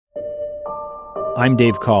I'm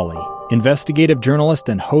Dave Cawley, investigative journalist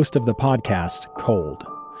and host of the podcast Cold.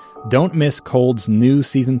 Don't miss Cold's new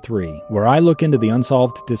Season 3, where I look into the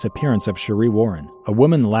unsolved disappearance of Sheree Warren, a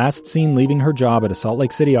woman last seen leaving her job at a Salt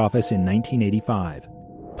Lake City office in 1985.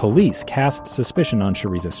 Police cast suspicion on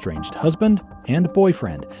Sheree's estranged husband and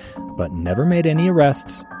boyfriend, but never made any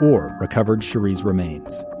arrests or recovered Sheree's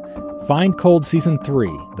remains. Find Cold Season 3,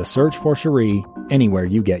 The Search for Sheree, anywhere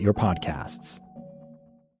you get your podcasts.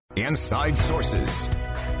 Inside Sources.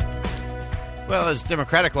 Well, as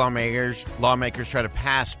Democratic lawmakers try to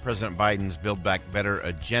pass President Biden's Build Back Better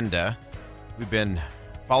agenda, we've been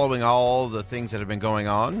following all the things that have been going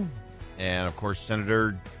on. And, of course,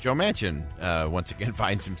 Senator Joe Manchin once again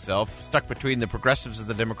finds himself stuck between the progressives of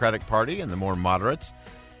the Democratic Party and the more moderates.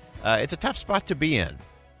 It's a tough spot to be in.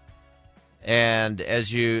 And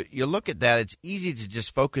as you look at that, it's easy to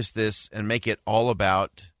just focus this and make it all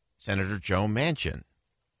about Senator Joe Manchin.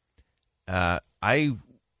 I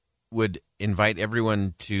would invite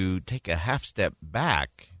everyone to take a half step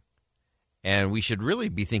back, and we should really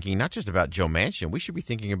be thinking not just about Joe Manchin. We should be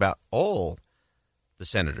thinking about all the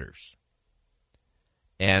senators.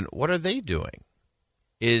 And what are they doing?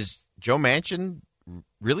 Is Joe Manchin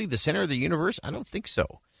really the center of the universe? I don't think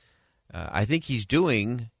so. I think he's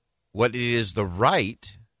doing what it is the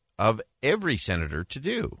right of every senator to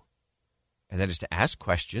do, and that is to ask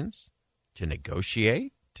questions, to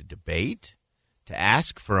negotiate, to debate, to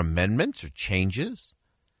ask for amendments or changes.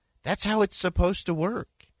 That's how it's supposed to work.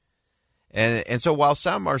 And so while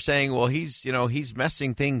some are saying, well, he's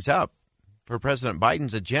messing things up for President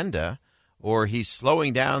Biden's agenda, or he's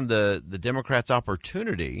slowing down the Democrats'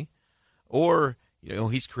 opportunity, or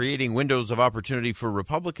he's creating windows of opportunity for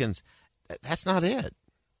Republicans, that's not it.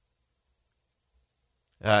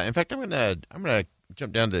 In fact, I'm gonna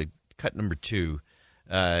jump down to cut number 2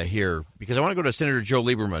 here, because I want to go to Senator Joe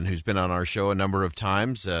Lieberman, who's been on our show a number of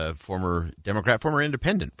times, former Democrat, former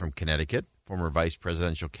independent from Connecticut, former vice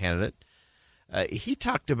presidential candidate. He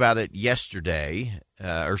talked about it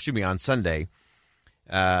on Sunday,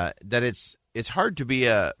 that it's hard to be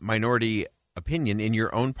a minority opinion in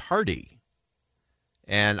your own party.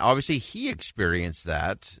 And obviously he experienced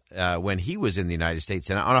that when he was in the United States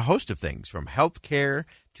and on a host of things, from health care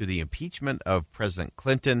to the impeachment of President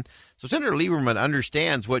Clinton. So Senator Lieberman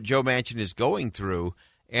understands what Joe Manchin is going through,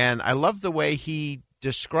 and I love the way he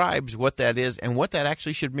describes what that is and what that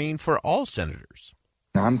actually should mean for all senators.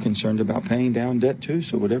 I'm concerned about paying down debt, too,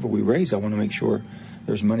 so whatever we raise, I want to make sure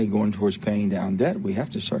there's money going towards paying down debt. We have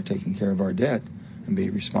to start taking care of our debt and be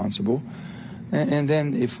responsible. And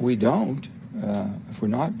then if we don't, if we're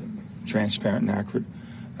not transparent and accurate,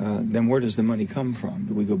 then where does the money come from?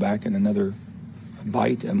 Do we go back in another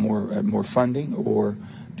bite at more funding, or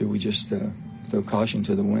do we just throw caution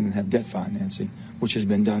to the wind and have debt financing, which has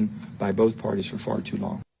been done by both parties for far too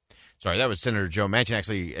long? Sorry, that was Senator Joe Manchin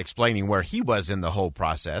actually explaining where he was in the whole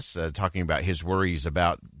process, talking about his worries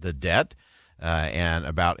about the debt and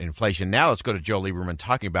about inflation. Now let's go to Joe Lieberman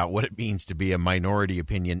talking about what it means to be a minority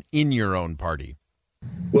opinion in your own party.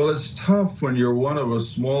 Well, it's tough when you're one of a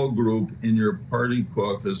small group in your party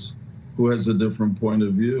caucus who has a different point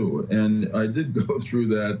of view. And I did go through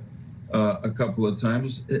that a couple of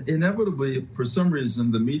times. Inevitably, for some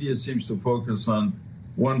reason, the media seems to focus on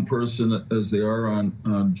one person as they are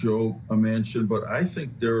on Joe Manchin. But I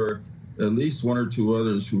think there are at least one or two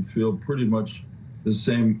others who feel pretty much the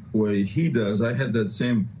same way he does. I had that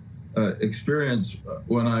same experience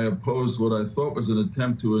when I opposed what I thought was an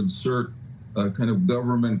attempt to insert kind of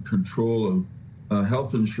government control of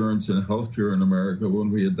health insurance and health care in America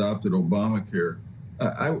when we adopted Obamacare.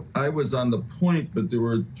 I was on the point, but there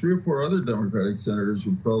were 3 or 4 other Democratic senators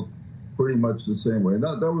who felt pretty much the same way.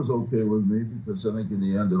 That was okay with me, because I think in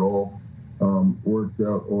the end it all worked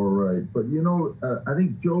out all right. But, I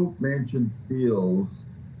think Joe Manchin feels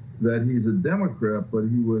that he's a Democrat, but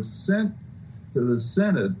he was sent to the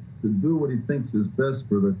Senate to do what he thinks is best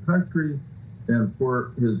for the country and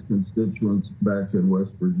for his constituents back in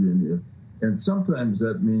West Virginia. And sometimes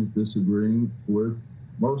that means disagreeing with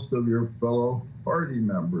most of your fellow party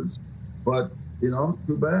members. But,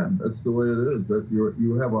 too bad. That's the way it is. That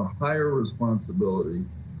you have a higher responsibility,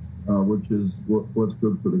 which is what's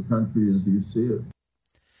good for the country as you see it.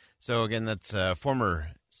 So, again, that's former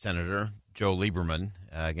Senator Joe Lieberman.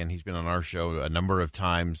 Again, he's been on our show a number of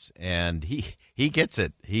times, and he gets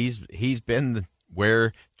it. He's been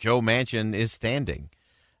where Joe Manchin is standing.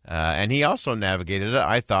 And he also navigated it,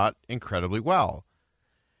 I thought, incredibly well.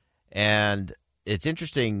 And it's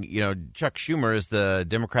interesting, Chuck Schumer is the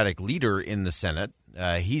Democratic leader in the Senate.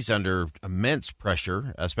 He's under immense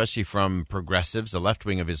pressure, especially from progressives, the left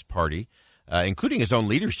wing of his party, including his own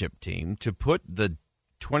leadership team, to put the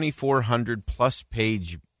 2,400-plus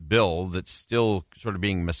page bill that's still sort of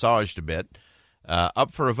being massaged a bit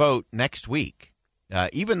up for a vote next week,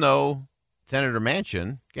 even though Senator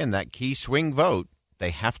Manchin, again, that key swing vote, they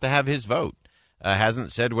have to have his vote,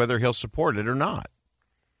 hasn't said whether he'll support it or not.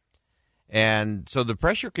 And so the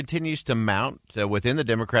pressure continues to mount within the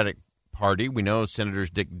Democratic Party. We know Senators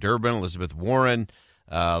Dick Durbin, Elizabeth Warren,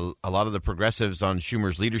 a lot of the progressives on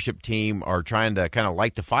Schumer's leadership team are trying to kind of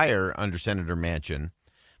light the fire under Senator Manchin.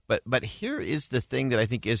 But here is the thing that I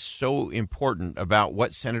think is so important about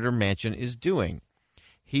what Senator Manchin is doing.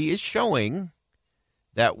 He is showing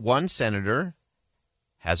that one senator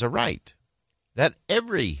has a right, that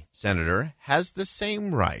every senator has the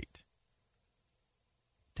same right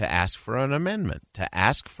to ask for an amendment, to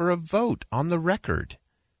ask for a vote on the record.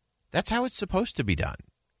 That's how it's supposed to be done.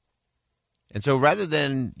 And so rather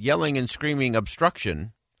than yelling and screaming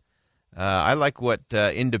obstruction, I like what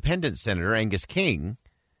independent Senator Angus King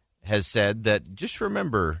has said, that just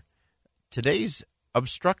remember, today's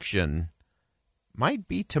obstruction might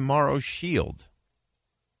be tomorrow's shield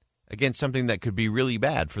against something that could be really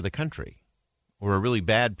bad for the country or a really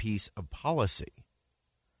bad piece of policy.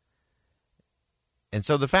 And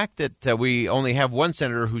so the fact that we only have one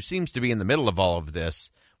senator who seems to be in the middle of all of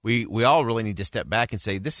this, we all really need to step back and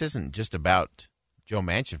say, this isn't just about Joe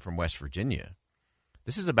Manchin from West Virginia.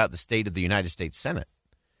 This is about the state of the United States Senate.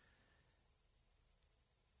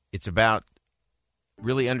 It's about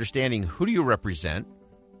really understanding, who do you represent?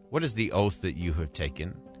 What is the oath that you have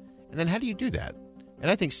taken? And then how do you do that?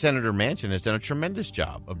 And I think Senator Manchin has done a tremendous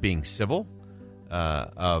job of being civil,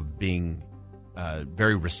 of being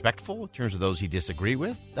very respectful in terms of those he disagree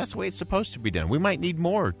with. That's the way it's supposed to be done. We might need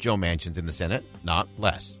more Joe Manchins in the Senate, not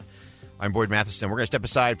less. I'm Boyd Matheson. We're going to step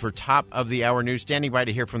aside for top of the hour news. Standing by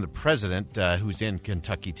to hear from the president, who's in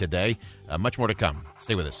Kentucky today. Much more to come.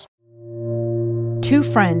 Stay with us. Two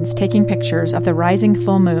friends taking pictures of the rising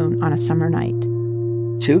full moon on a summer night.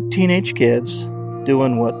 Two teenage kids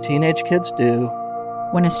doing what teenage kids do.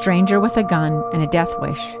 When a stranger with a gun and a death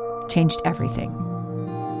wish changed everything.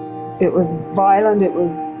 It was violent, it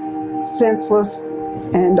was senseless,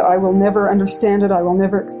 and I will never understand it, I will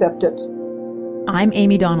never accept it. I'm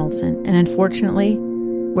Amy Donaldson, and unfortunately,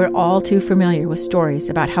 we're all too familiar with stories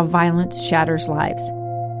about how violence shatters lives.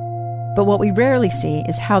 But what we rarely see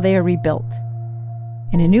is how they are rebuilt.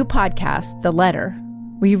 In a new podcast, The Letter,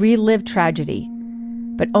 we relive tragedy,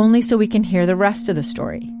 but only so we can hear the rest of the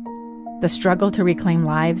story. The struggle to reclaim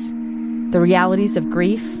lives, the realities of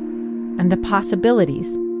grief, and the possibilities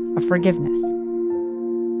of forgiveness.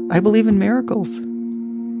 I believe in miracles.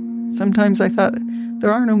 Sometimes I thought,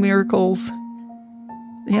 there are no miracles.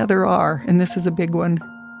 Yeah, there are, and this is a big one.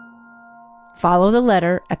 Follow The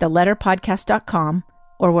Letter at theletterpodcast.com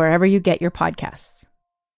or wherever you get your podcasts.